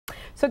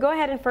So go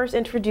ahead and first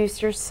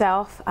introduce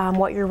yourself,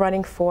 what you're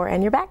running for,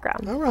 and your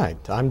background. All right.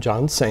 I'm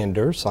John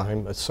Sanders.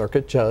 I'm a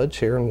circuit judge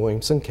here in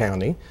Williamson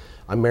County.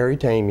 I'm married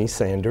to Amy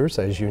Sanders,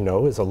 as you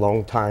know, is a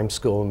longtime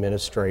school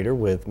administrator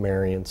with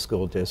Marion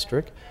School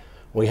District.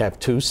 We have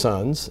two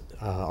sons.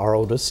 Our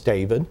oldest,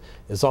 David,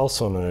 is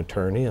also an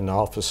attorney, an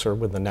officer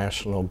with the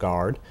National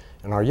Guard.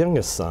 And our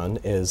youngest son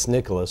is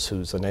Nicholas,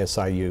 who's an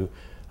SIU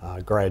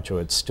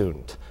graduate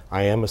student.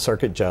 I am a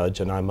circuit judge,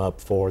 and I'm up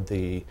for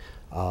the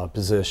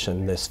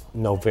position this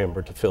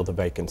November to fill the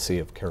vacancy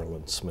of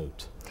Carolyn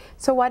Smoot.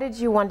 So why did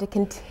you want to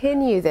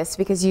continue this?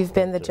 Because you've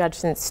been the judge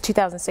since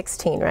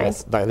 2016, right?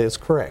 Yes, that is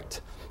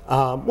correct.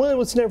 Well, it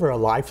was never a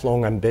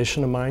lifelong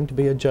ambition of mine to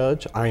be a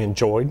judge. I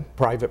enjoyed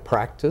private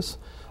practice.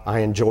 I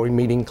enjoyed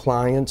meeting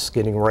clients,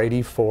 getting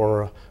ready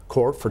for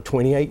court. For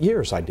 28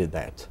 years I did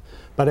that.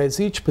 But as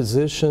each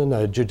position,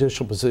 a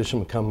judicial position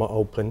would come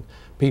open,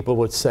 people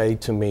would say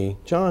to me,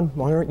 John,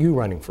 why aren't you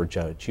running for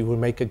judge? You would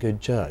make a good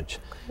judge.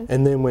 Okay.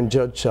 And then when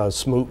Judge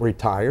Smoot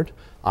retired,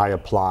 I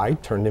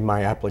applied, turned in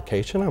my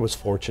application. I was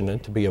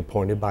fortunate to be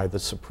appointed by the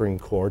Supreme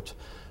Court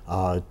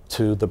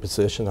to the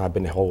position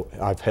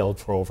I've held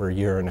for over a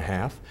year and a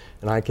half.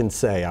 And I can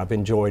say I've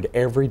enjoyed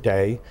every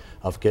day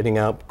of getting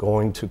up,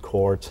 going to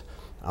court.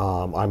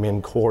 I'm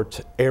in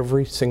court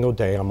every single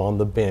day. I'm on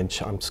the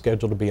bench. I'm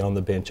scheduled to be on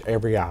the bench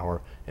every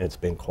hour, and it's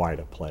been quite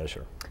a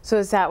pleasure. So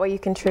is that what you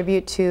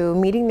contribute to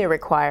meeting the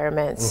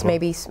requirements,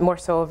 maybe more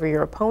so over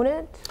your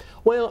opponent?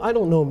 Well, I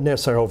don't know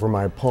necessarily over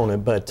my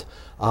opponent, but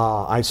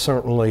I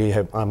certainly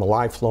I'm a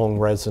lifelong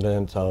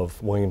resident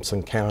of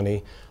Williamson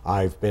County.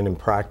 I've been in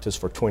practice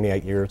for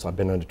 28 years. I've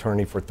been an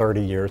attorney for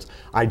 30 years.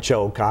 I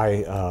joke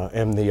I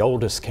am the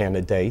oldest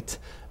candidate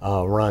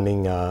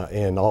running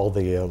in all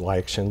the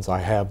elections. I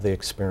have the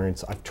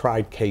experience. I've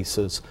tried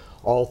cases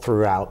all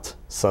throughout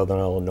Southern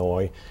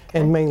Illinois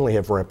and mainly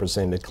have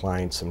represented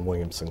clients in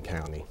Williamson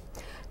County.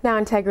 Now,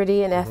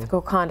 integrity and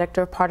ethical conduct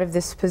are part of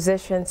this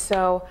position,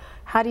 so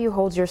how do you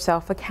hold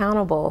yourself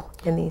accountable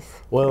in these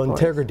reports?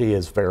 Integrity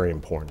is very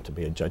important to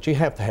be a judge. You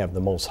have to have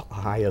the most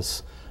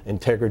highest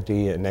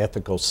integrity and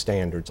ethical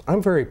standards.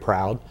 I'm very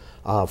proud.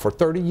 For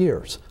 30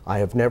 years, I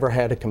have never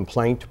had a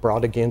complaint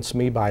brought against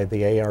me by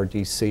the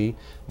ARDC.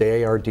 The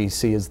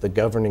ARDC is the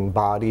governing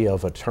body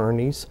of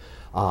attorneys.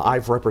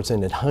 I've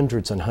represented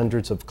hundreds and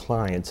hundreds of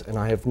clients, and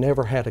I have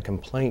never had a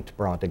complaint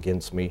brought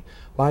against me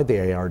by the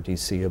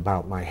ARDC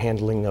about my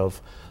handling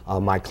of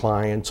my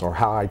clients or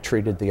how I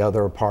treated the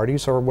other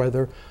parties or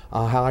whether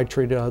how I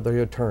treated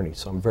other attorneys.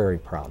 So I'm very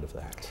proud of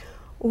that.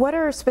 What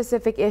are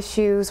specific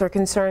issues or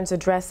concerns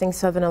addressing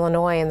Southern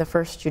Illinois in the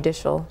First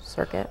Judicial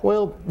Circuit?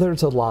 Well,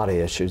 there's a lot of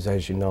issues,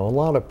 as you know, a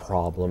lot of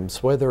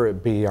problems, whether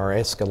it be our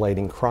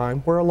escalating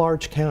crime. We're a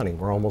large county.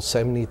 We're almost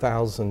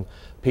 70,000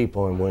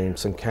 people in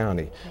Williamson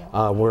County.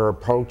 We're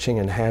approaching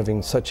and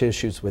having such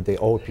issues with the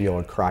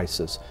opioid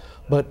crisis.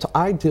 But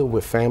I deal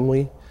with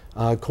family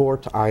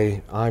court.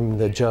 I'm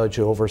the judge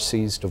who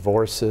oversees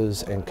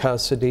divorces and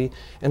custody.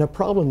 And a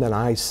problem that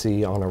I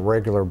see on a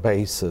regular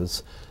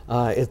basis,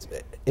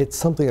 it's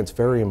something that's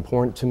very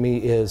important to me,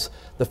 is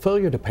the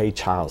failure to pay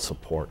child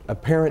support, a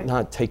parent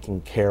not taking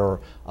care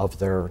of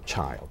their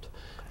child.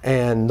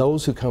 And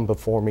those who come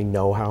before me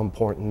know how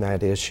important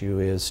that issue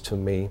is to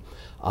me.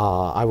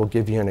 I will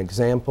give you an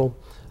example.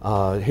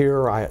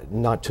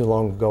 Not too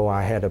long ago,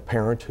 I had a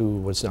parent who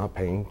was not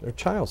paying their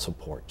child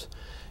support.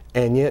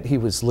 And yet he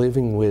was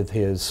living with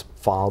his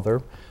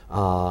father.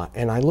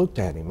 And I looked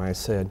at him, I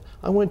said,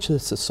 I want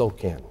this to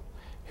soak in.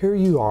 Here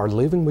you are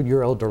living with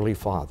your elderly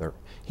father.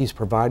 He's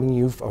providing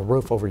you a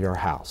roof over your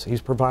house.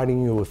 He's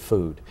providing you with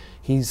food.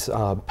 He's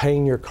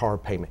paying your car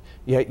payment.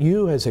 Yet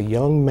you, as a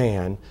young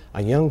man,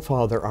 a young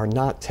father, are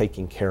not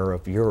taking care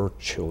of your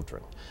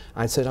children.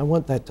 I said, I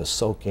want that to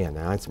soak in. And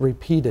I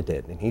repeated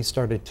it, and he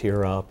started to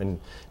tear up and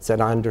said,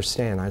 I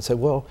understand. I said,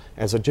 well,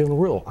 as a general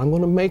rule, I'm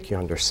going to make you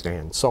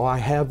understand. So I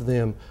have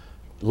them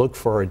look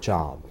for a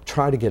job,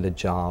 try to get a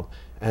job,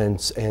 and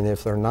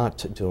if they're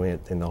not doing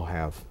it, then they'll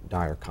have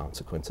dire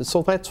consequences.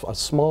 So that's a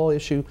small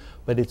issue,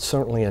 but it's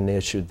certainly an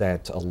issue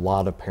that a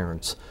lot of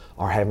parents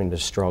are having to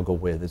struggle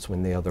with, is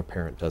when the other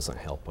parent doesn't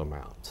help them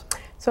out.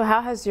 So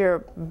how has your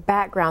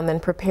background then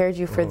prepared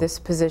you for this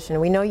position?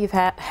 We know you've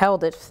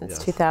held it since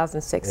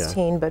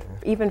 2016, but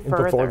even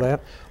further. Before that,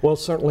 well,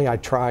 certainly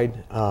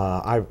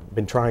I've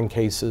been trying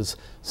cases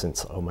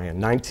since,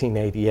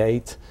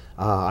 1988.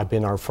 I've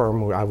been our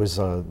firm, I was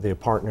the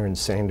partner in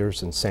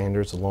Sanders &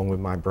 Sanders along with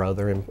my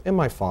brother and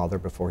my father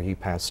before he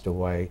passed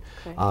away.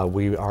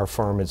 Okay. Our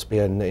firm has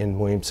been in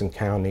Williamson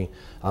County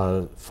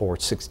for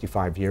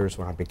 65 years.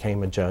 When I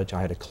became a judge,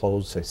 I had to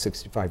close a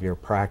 65-year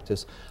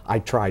practice. I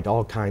tried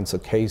all kinds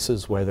of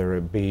cases, whether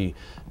it be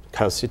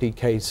custody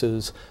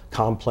cases,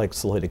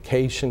 complex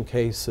litigation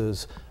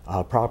cases,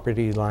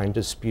 property line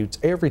disputes,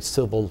 every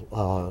civil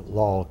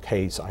law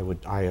case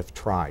I have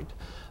tried.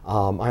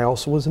 I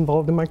also was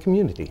involved in my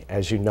community.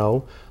 As you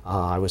know,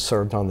 I was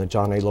served on the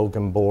John A.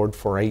 Logan Board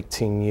for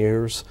 18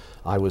 years.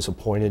 I was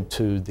appointed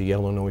to the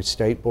Illinois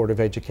State Board of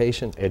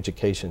Education.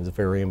 Education is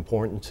very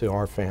important to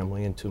our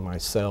family and to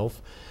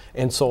myself.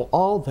 And so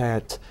all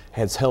that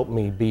has helped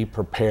me be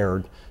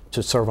prepared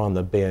to serve on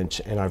the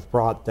bench, and I've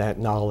brought that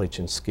knowledge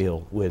and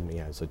skill with me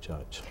as a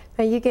judge.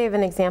 Now, you gave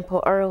an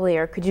example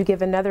earlier. Could you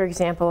give another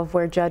example of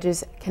where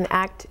judges can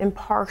act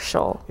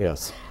impartial?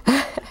 Yes.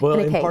 Well,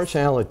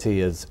 impartiality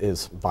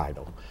is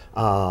vital.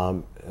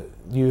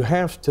 You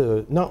have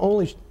to, not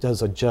only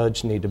does a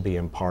judge need to be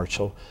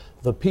impartial,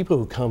 the people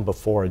who come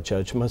before a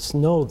judge must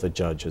know the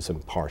judge is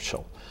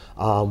impartial.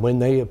 When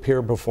they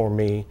appear before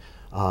me,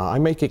 I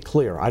make it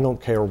clear, I don't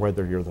care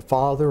whether you're the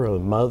father or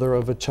the mother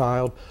of a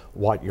child,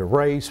 what your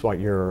race, what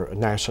your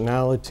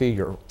nationality,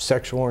 your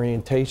sexual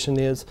orientation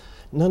is.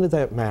 None of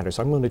that matters.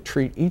 I'm going to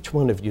treat each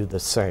one of you the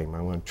same.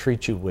 I'm going to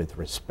treat you with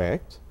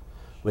respect,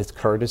 with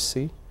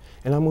courtesy,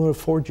 and I'm going to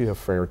afford you a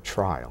fair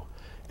trial.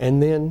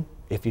 And then,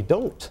 if you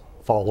don't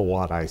follow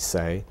what I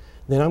say,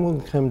 then I'm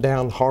going to come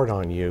down hard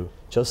on you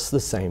just the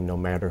same, no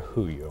matter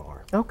who you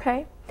are.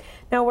 Okay.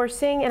 Now, we're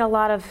seeing in a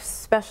lot of,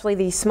 especially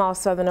these small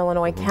southern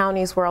Illinois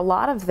counties, where a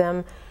lot of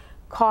them,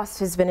 cost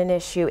has been an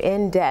issue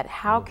in debt.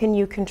 How can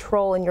you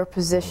control in your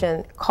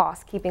position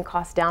costs, keeping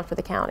costs down for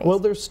the counties? Well,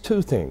 there's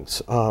two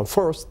things.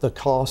 First, the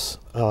cost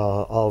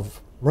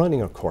of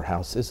running a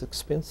courthouse is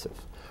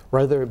expensive,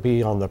 whether it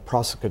be on the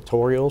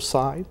prosecutorial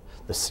side,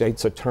 the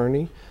state's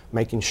attorney,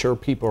 making sure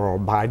people are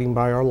abiding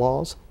by our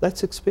laws,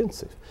 that's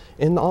expensive.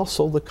 And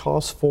also the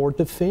cost for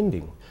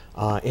defending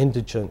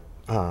indigent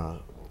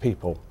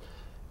people.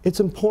 It's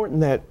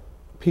important that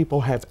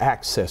people have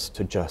access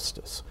to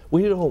justice.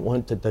 We don't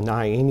want to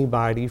deny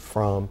anybody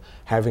from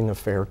having a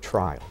fair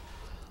trial.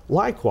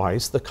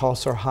 Likewise, the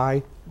costs are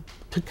high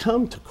to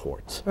come to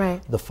court.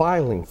 Right. The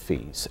filing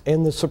fees.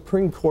 And the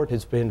Supreme Court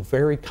has been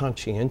very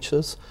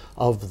conscientious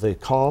of the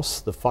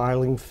costs, the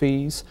filing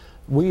fees.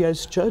 We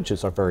as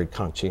judges are very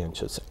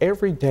conscientious.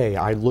 Every day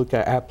I look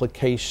at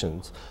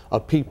applications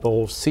of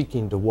people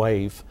seeking to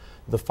waive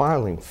the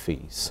filing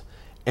fees.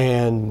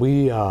 And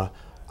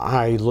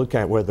I look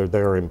at whether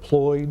they're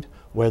employed,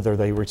 whether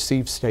they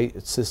receive state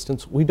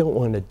assistance. We don't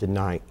want to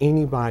deny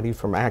anybody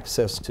from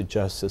access to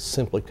justice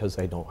simply because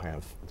they don't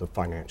have the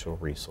financial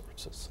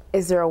resources.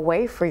 Is there a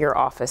way for your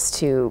office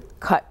to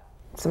cut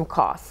some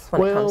costs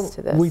when it comes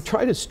to this? We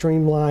try to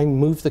streamline,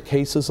 move the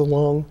cases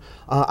along.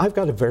 I've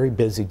got a very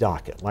busy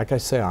docket. Like I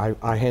say,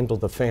 I handle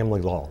the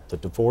family law, the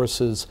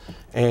divorces,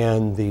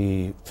 and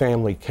the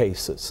family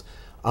cases.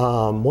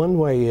 One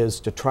way is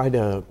to try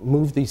to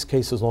move these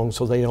cases along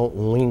so they don't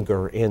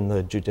linger in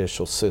the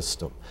judicial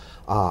system.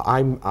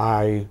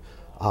 I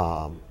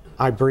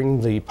bring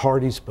the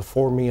parties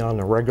before me on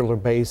a regular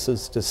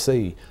basis to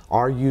see,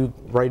 are you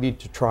ready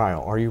to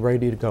trial? Are you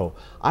ready to go?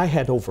 I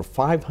had over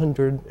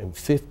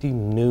 550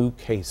 new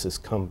cases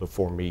come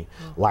before me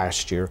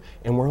last year,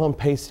 and we're on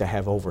pace to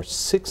have over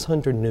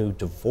 600 new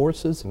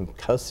divorces and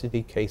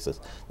custody cases.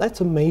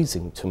 That's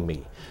amazing to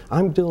me.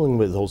 I'm dealing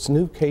with those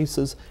new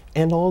cases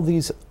and all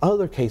these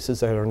other cases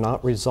that are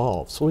not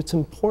resolved. So it's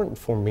important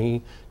for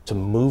me to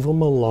move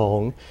them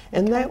along,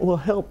 and that will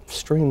help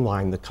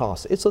streamline the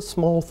cost. It's a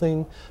small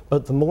thing,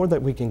 but the more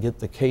that we can get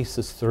the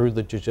cases through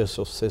the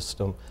judicial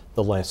system,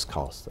 the less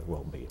cost there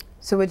will be.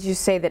 So would you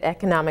say that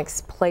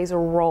economics plays a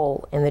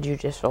role in the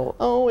judicial?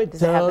 Oh, it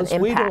does. It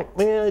have an impact?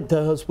 Yeah, it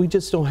does. We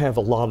just don't have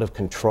a lot of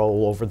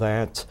control over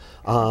that.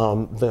 A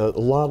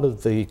lot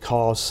of the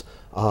costs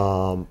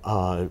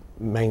are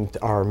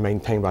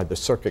maintained by the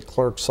circuit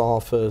clerk's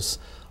office.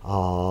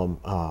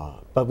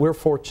 But we're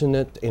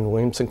fortunate in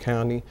Williamson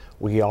County.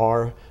 We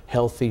are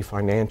healthy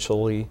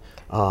financially.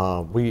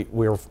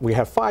 We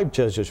have 5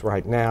 judges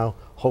right now.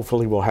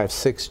 Hopefully we'll have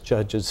 6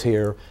 judges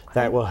here.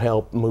 That will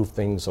help move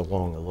things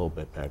along a little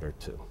bit better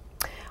too.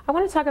 I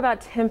want to talk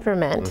about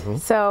temperament.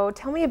 So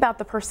tell me about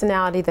the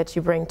personality that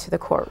you bring to the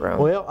courtroom.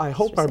 Well, I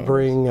hope I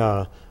bring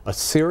a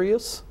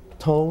serious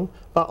tone,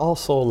 but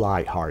also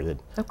lighthearted.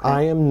 Okay.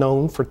 I am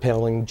known for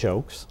telling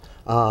jokes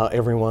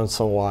every once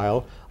in a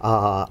while.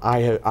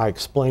 I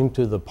explain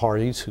to the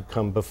parties who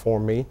come before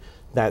me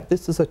that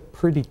this is a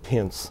pretty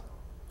tense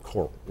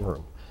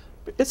courtroom.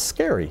 It's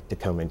scary to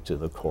come into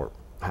the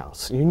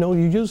courthouse. You know,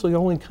 you usually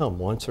only come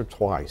once or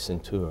twice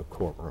into a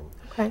courtroom.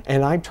 Okay.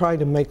 And I try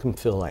to make them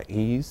feel at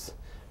ease,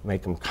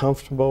 make them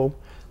comfortable,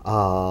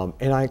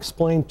 and I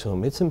explain to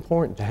them it's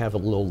important to have a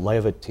little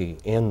levity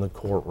in the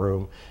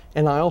courtroom.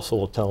 And I also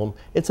will tell them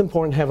it's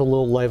important to have a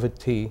little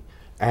levity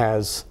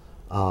as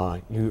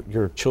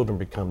your children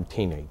become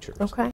teenagers. Okay.